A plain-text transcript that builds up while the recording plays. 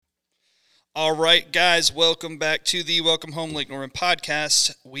All right, guys, welcome back to the Welcome Home Lake Norman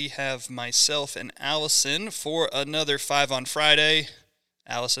podcast. We have myself and Allison for another 5 on Friday.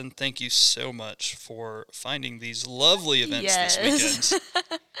 Allison, thank you so much for finding these lovely events this weekend.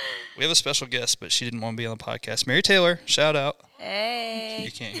 We have a special guest, but she didn't want to be on the podcast. Mary Taylor, shout out. Hey.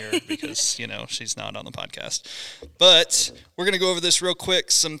 You can't hear her because, she's not on the podcast. But we're going to go over this real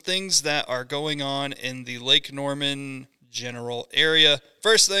quick. Some things that are going on in the Lake Norman general area.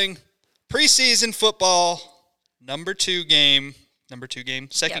 First thing, preseason football, number two game,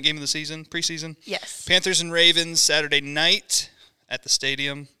 second game of the season, preseason. Yes. Panthers and Ravens, Saturday night at the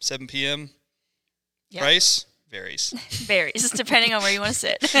stadium, 7 p.m. Yep. Price varies. Varies, depending on where you want to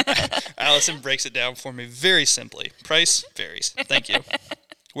sit. Allison breaks it down for me very simply. Price varies. Thank you.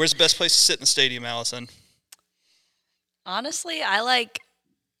 Where's the best place to sit in the stadium, Allison? Honestly, I like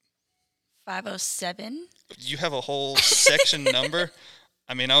 507. You have a whole section number?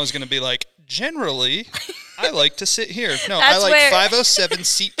 I mean, I was going to be like, generally, I like to sit here. No, I like 507,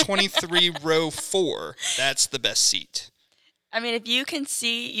 seat 23, row 4. That's the best seat. I mean, if you can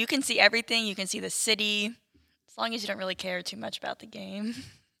see everything. You can see the city, as long as you don't really care too much about the game.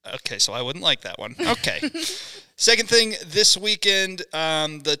 Okay, so I wouldn't like that one. Okay. Second thing, this weekend,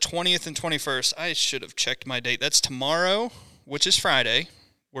 the 20th and 21st, I should have checked my date. That's tomorrow, which is Friday.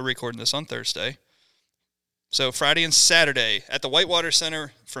 We're recording this on Thursday. So Friday and Saturday at the Whitewater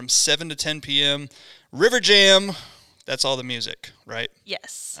Center from 7 to 10 p.m. River Jam, that's all the music, right?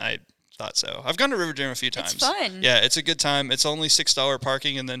 Yes. I thought so. I've gone to River Jam a few times. It's fun. Yeah, it's a good time. It's only $6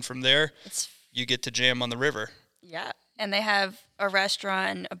 parking, and then from there, you get to jam on the river. Yeah, and they have a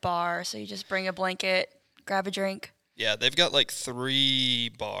restaurant and a bar, so you just bring a blanket, grab a drink. Yeah, they've got like 3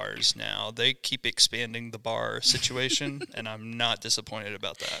 bars now. They keep expanding the bar situation, and I'm not disappointed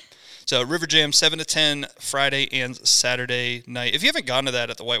about that. So River Jam, 7 to 10, Friday and Saturday night. If you haven't gone to that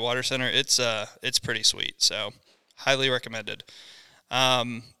at the Whitewater Center, it's pretty sweet. So highly recommended.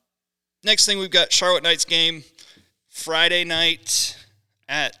 Next thing, we've got Charlotte Knights game Friday night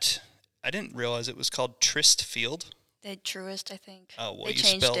at, I didn't realize it was called Trist Field. The Truist, I think. Oh, well, they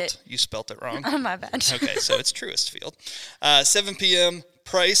changed it. You spelt it wrong. Oh, my bad. Okay, so it's Truist Field. 7 p.m.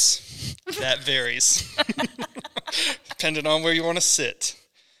 Price, that varies. Depending on where you want to sit.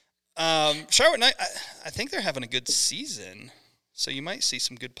 Charlotte Knight, I think they're having a good season, so you might see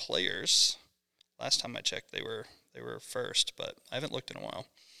some good players. Last time I checked, they were first, but I haven't looked in a while.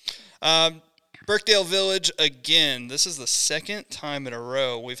 Birkdale Village, again, this is the second time in a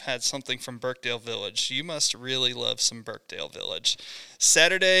row we've had something from Birkdale Village. You must really love some Birkdale Village.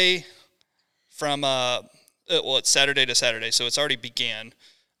 Saturday from, it's Saturday to Saturday, so it's already began,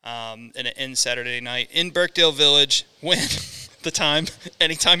 and it ends Saturday night in Birkdale Village. When? The time,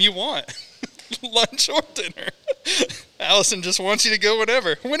 anytime you want. Lunch or dinner. Allison just wants you to go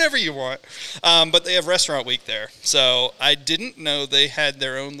whenever you want. But they have restaurant week there. So I didn't know they had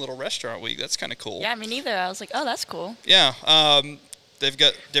their own little restaurant week. That's kind of cool. Yeah, me neither. I was like, oh, that's cool. Yeah. They've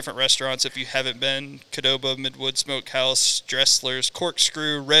got different restaurants if you haven't been. Cadoba, Midwood Smokehouse, Dressler's,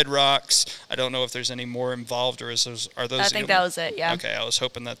 Corkscrew, Red Rocks. I don't know if there's any more involved, or are those? I think that was it, yeah. Okay, I was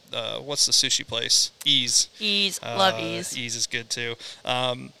hoping that, what's the sushi place? Ease. Love Ease. Ease is good too.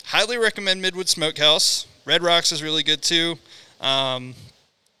 Highly recommend Midwood Smokehouse. Red Rocks is really good too. But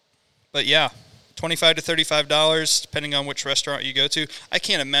yeah, $25 to $35, depending on which restaurant you go to. I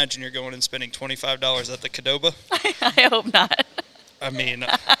can't imagine you're going and spending $25 at the Cadoba. I hope not. I mean,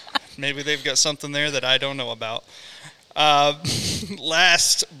 maybe they've got something there that I don't know about.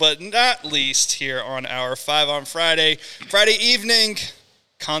 Last but not least, here on our 5 on Friday evening,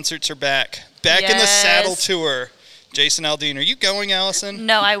 concerts are back. Back in the Saddle Tour. Jason Aldean, are you going, Allison?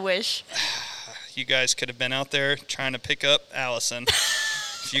 No, I wish. You guys could have been out there trying to pick up Allison.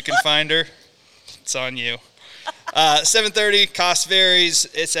 If you can find her, it's on you. 7:30, cost varies.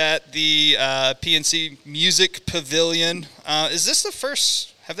 It's at the PNC Music Pavilion. Is this the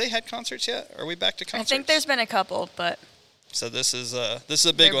first? Have they had concerts yet? Are we back to concerts? I think there's been a couple, but so this is a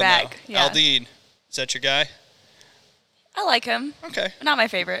big one back, though. yeah. Aldean, is that your guy? I like him. Okay. Not my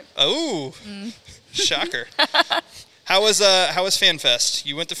favorite. Oh, shocker. How was FanFest?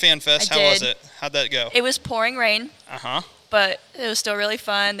 You went to FanFest. How was it? How'd that go? It was pouring rain. Uh-huh. But it was still really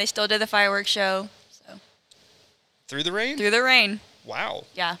fun. They still did the fireworks show. So Through the rain? Through the rain. Wow.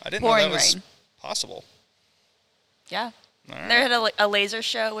 Yeah. I didn't know that was possible. Yeah. All right. They had a laser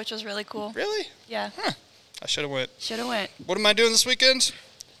show, which was really cool. Really? Yeah. Huh. I should have went. What am I doing this weekend?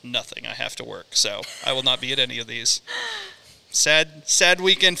 Nothing. I have to work, so I will not be at any of these. Sad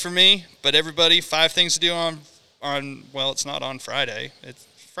weekend for me, but everybody, 5 things to do on well, it's not on Friday. It's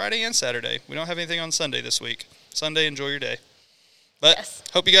Friday and Saturday. We don't have anything on Sunday this week. Sunday, enjoy your day. But yes.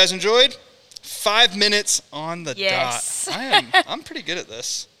 Hope you guys enjoyed. 5 minutes on the Yes. dot. I'm pretty good at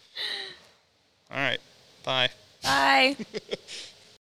this. All right. Bye. Bye.